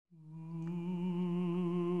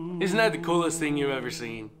Isn't that the coolest thing you've ever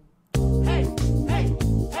seen? Hey, hey,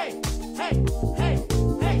 hey, hey, hey, hey,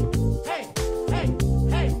 hey, hey,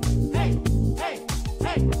 hey, hey,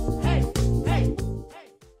 hey, hey, hey.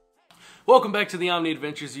 Welcome back to the Omni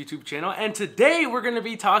Adventures YouTube channel, and today we're going to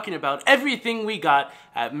be talking about everything we got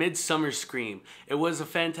at Midsummer Scream. It was a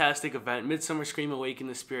fantastic event. Midsummer Scream Awaken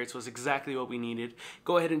the Spirits was exactly what we needed.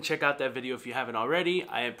 Go ahead and check out that video if you haven't already.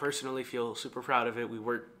 I personally feel super proud of it. We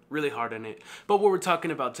worked really hard on it. But what we're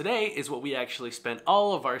talking about today is what we actually spent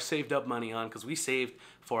all of our saved up money on, because we saved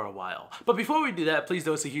for a while. But before we do that, please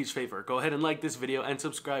do us a huge favor. Go ahead and like this video and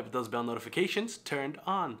subscribe with those bell notifications turned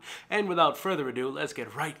on. And without further ado, let's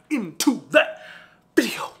get right into that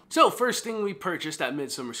video. So first thing we purchased at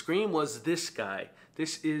Midsummer Scream was this guy.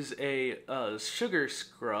 This is a sugar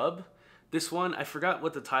scrub. This one, I forgot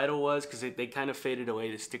what the title was because they kind of faded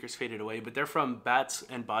away. The stickers faded away, but they're from Bats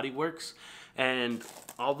and Body Works. And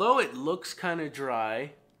although it looks kind of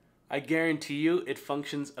dry, I guarantee you it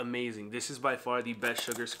functions amazing. This is by far the best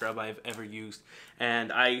sugar scrub I've ever used.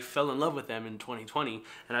 And I fell in love with them in 2020.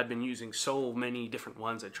 And I've been using so many different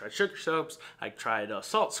ones. I tried sugar scrubs, I tried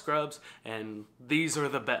salt scrubs, and these are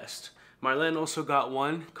the best. Marlene also got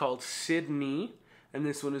one called Sydney. And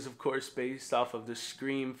this one is of course based off of the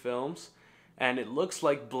Scream films. And it looks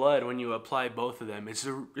like blood when you apply both of them. It's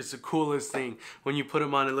the coolest thing. When you put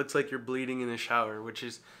them on, it looks like you're bleeding in the shower, which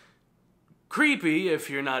is creepy if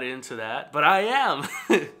you're not into that, but I am.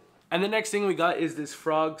 And the next thing we got is this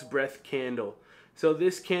Frog's Breath candle. So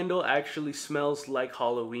this candle actually smells like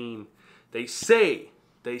Halloween. They say,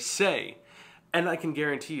 and I can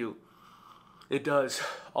guarantee you, it does.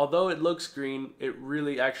 Although it looks green, it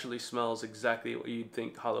really actually smells exactly what you'd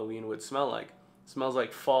think Halloween would smell like. It smells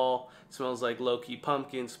like fall, it smells like low-key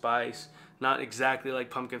pumpkin spice. Not exactly like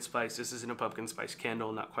pumpkin spice. This isn't a pumpkin spice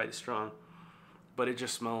candle, not quite as strong. But it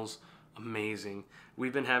just smells amazing.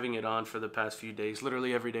 We've been having it on for the past few days,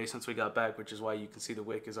 literally every day since we got back, which is why you can see the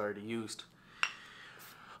wick is already used.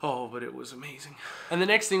 Oh, but it was amazing. And the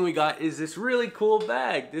next thing we got is this really cool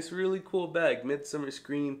bag. Midsummer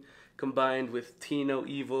Scream combined with Tino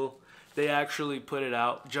Evil. They actually put it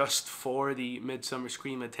out just for the Midsummer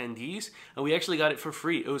Scream attendees, and we actually got it for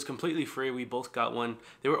free. It was completely free. We both got one.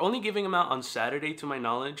 They were only giving them out on Saturday to my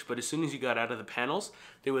knowledge, but as soon as you got out of the panels,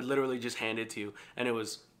 they would literally just hand it to you, and it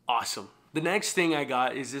was awesome. The next thing I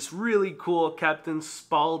got is this really cool Captain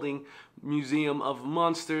Spaulding Museum of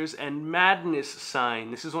Munsters and Madness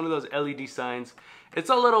sign. This is one of those LED signs. It's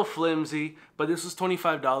a little flimsy, but this was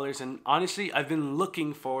 $25, and honestly, I've been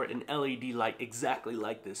looking for an LED light exactly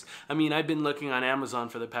like this. I mean, I've been looking on Amazon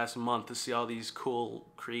for the past month to see all these cool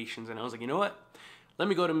creations, and I was like, you know what? Let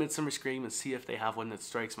me go to Midsummer Scream and see if they have one that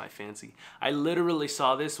strikes my fancy. I literally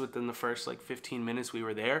saw this within the first like 15 minutes we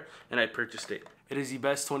were there, and I purchased it. It is the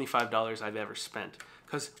best $25 I've ever spent.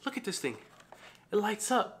 Because look at this thing. It lights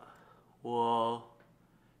up. Whoa.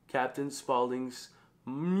 Captain Spaulding's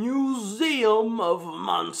Museum of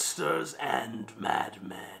Monsters and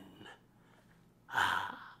Madmen.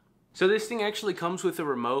 So this thing actually comes with a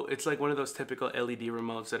remote. It's like one of those typical LED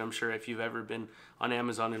remotes that I'm sure if you've ever been on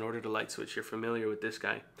Amazon and ordered a light switch, you're familiar with this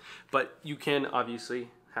guy. But you can obviously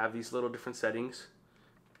have these little different settings.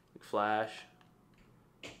 Flash,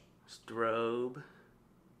 strobe,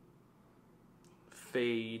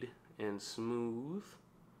 fade, and smooth,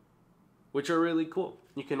 which are really cool.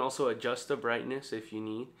 You can also adjust the brightness if you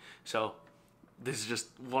need. So this is just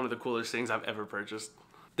one of the coolest things I've ever purchased.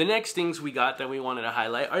 The next things we got that we wanted to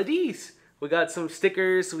highlight are these. We got some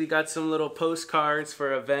stickers, we got some little postcards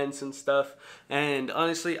for events and stuff. And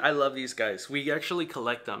honestly, I love these guys. We actually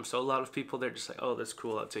collect them. So a lot of people, they're just like, oh, that's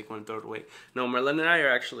cool, I'll take one and throw it away. No, Marlene and I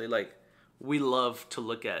are actually like, we love to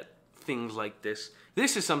look at things like this.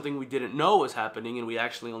 This is something we didn't know was happening, and we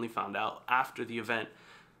actually only found out after the event,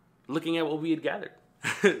 looking at what we had gathered.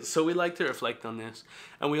 So we like to reflect on this.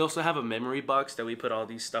 And we also have a memory box that we put all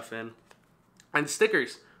these stuff in. And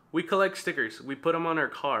stickers. We collect stickers. We put them on our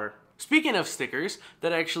car. Speaking of stickers,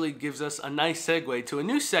 that actually gives us a nice segue to a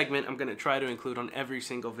new segment I'm going to try to include on every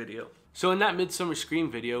single video. So in that Midsummer Scream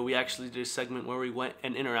video, we actually did a segment where we went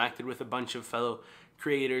and interacted with a bunch of fellow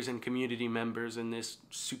creators and community members in this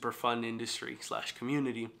super fun industry /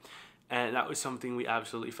 community. And that was something we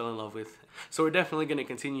absolutely fell in love with. So we're definitely going to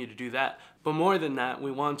continue to do that. But more than that,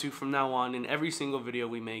 we want to, from now on, in every single video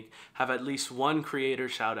we make, have at least one creator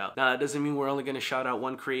shout out. Now, that doesn't mean we're only going to shout out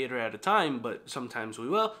one creator at a time, but sometimes we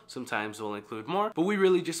will. Sometimes we'll include more. But we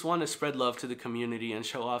really just want to spread love to the community and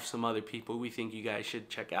show off some other people we think you guys should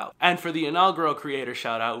check out. And for the inaugural creator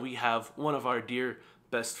shout out, we have one of our dear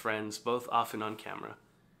best friends, both off and on camera.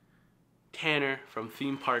 Tanner from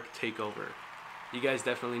Theme Park Takeover. You guys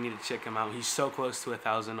definitely need to check him out. He's so close to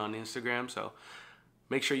 1,000 on Instagram, so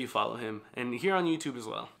make sure you follow him, and here on YouTube as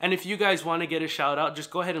well. And if you guys want to get a shout out,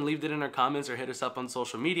 just go ahead and leave it in our comments or hit us up on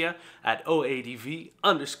social media at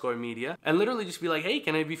OADV_media, and literally just be like, hey,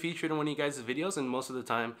 can I be featured in one of you guys' videos? And most of the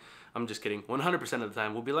time, I'm just kidding, 100% of the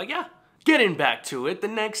time, we'll be like, yeah. Getting back to it, the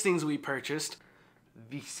next things we purchased,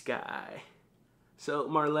 this guy. So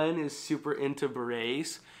Marlene is super into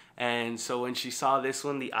berets, and so when she saw this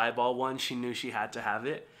one, the eyeball one, she knew she had to have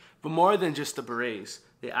it. But more than just the berets,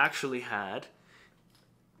 they actually had,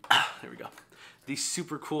 there we go, these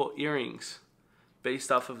super cool earrings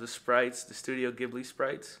based off of the sprites, the Studio Ghibli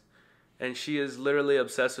sprites. And she is literally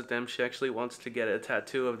obsessed with them. She actually wants to get a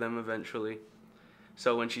tattoo of them eventually.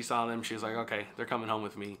 So when she saw them, she was like, okay, they're coming home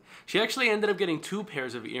with me. She actually ended up getting 2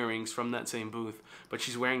 pairs of earrings from that same booth, but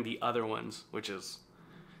she's wearing the other ones, which is,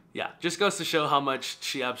 yeah, just goes to show how much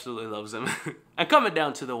she absolutely loves them. And coming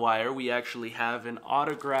down to the wire, we actually have an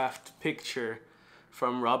autographed picture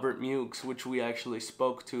from Robert Mukes, which we actually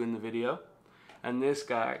spoke to in the video. And this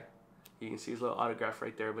guy, you can see his little autograph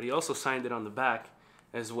right there, but he also signed it on the back,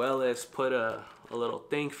 as well as put a little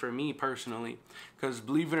thank for me personally. Because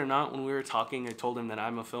believe it or not, when we were talking, I told him that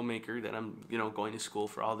I'm a filmmaker, that I'm, you know, going to school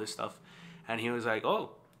for all this stuff. And he was like, oh,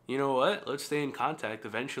 you know what? Let's stay in contact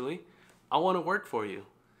eventually. I want to work for you.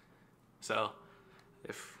 So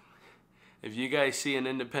if you guys see an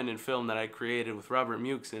independent film that I created with Robert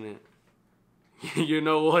Mukes in it, you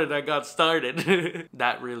know what, I got started.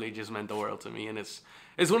 That really just meant the world to me, and it's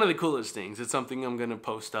one of the coolest things. It's something I'm gonna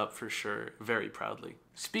post up for sure, very proudly.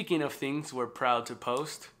 Speaking of things we're proud to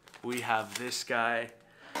post, we have this guy.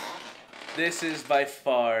 This is by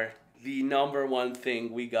far the #1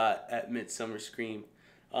 thing we got at Midsummer Scream.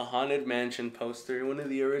 A Haunted Mansion poster, one of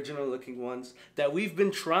the original looking ones that we've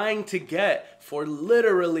been trying to get for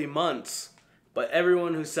literally months. But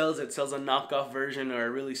everyone who sells it sells a knockoff version or a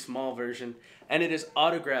really small version. And it is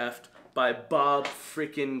autographed by Bob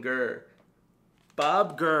freaking Gurr.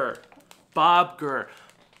 Bob Gurr. Bob Gurr.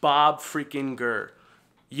 Bob freaking Gurr.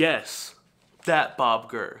 Yes, that Bob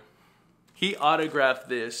Gurr. He autographed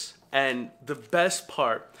this, and the best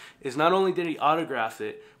part is not only did he autograph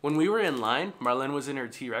it, when we were in line, Marlene was in her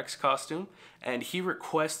T-Rex costume, and he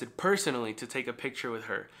requested personally to take a picture with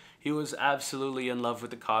her. He was absolutely in love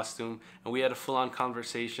with the costume, and we had a full-on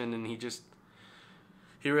conversation, and he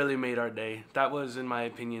really made our day. That was, in my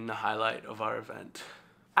opinion, the highlight of our event.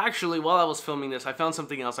 Actually, while I was filming this, I found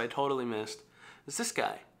something else I totally missed. It's this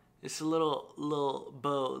guy. It's a little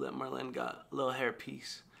bow that Marlene got, a little hair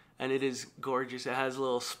piece. And it is gorgeous. It has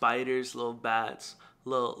little spiders, little bats,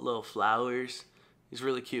 little flowers. It's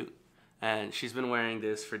really cute. And she's been wearing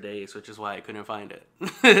this for days, which is why I couldn't find it.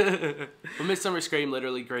 But Midsummer Scream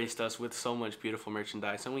literally graced us with so much beautiful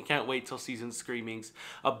merchandise, and we can't wait till Season Screaming's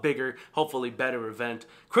a bigger, hopefully better event.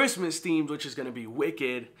 Christmas themed, which is going to be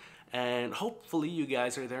wicked, and hopefully you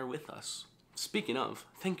guys are there with us. Speaking of,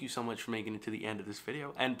 thank you so much for making it to the end of this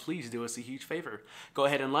video, and please do us a huge favor. Go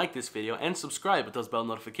ahead and like this video and subscribe with those bell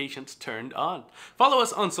notifications turned on. Follow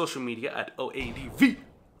us on social media at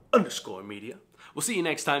OADV_media. We'll see you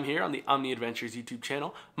next time here on the Omni Adventures YouTube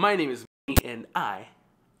channel. My name is Vinny, and I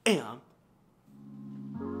am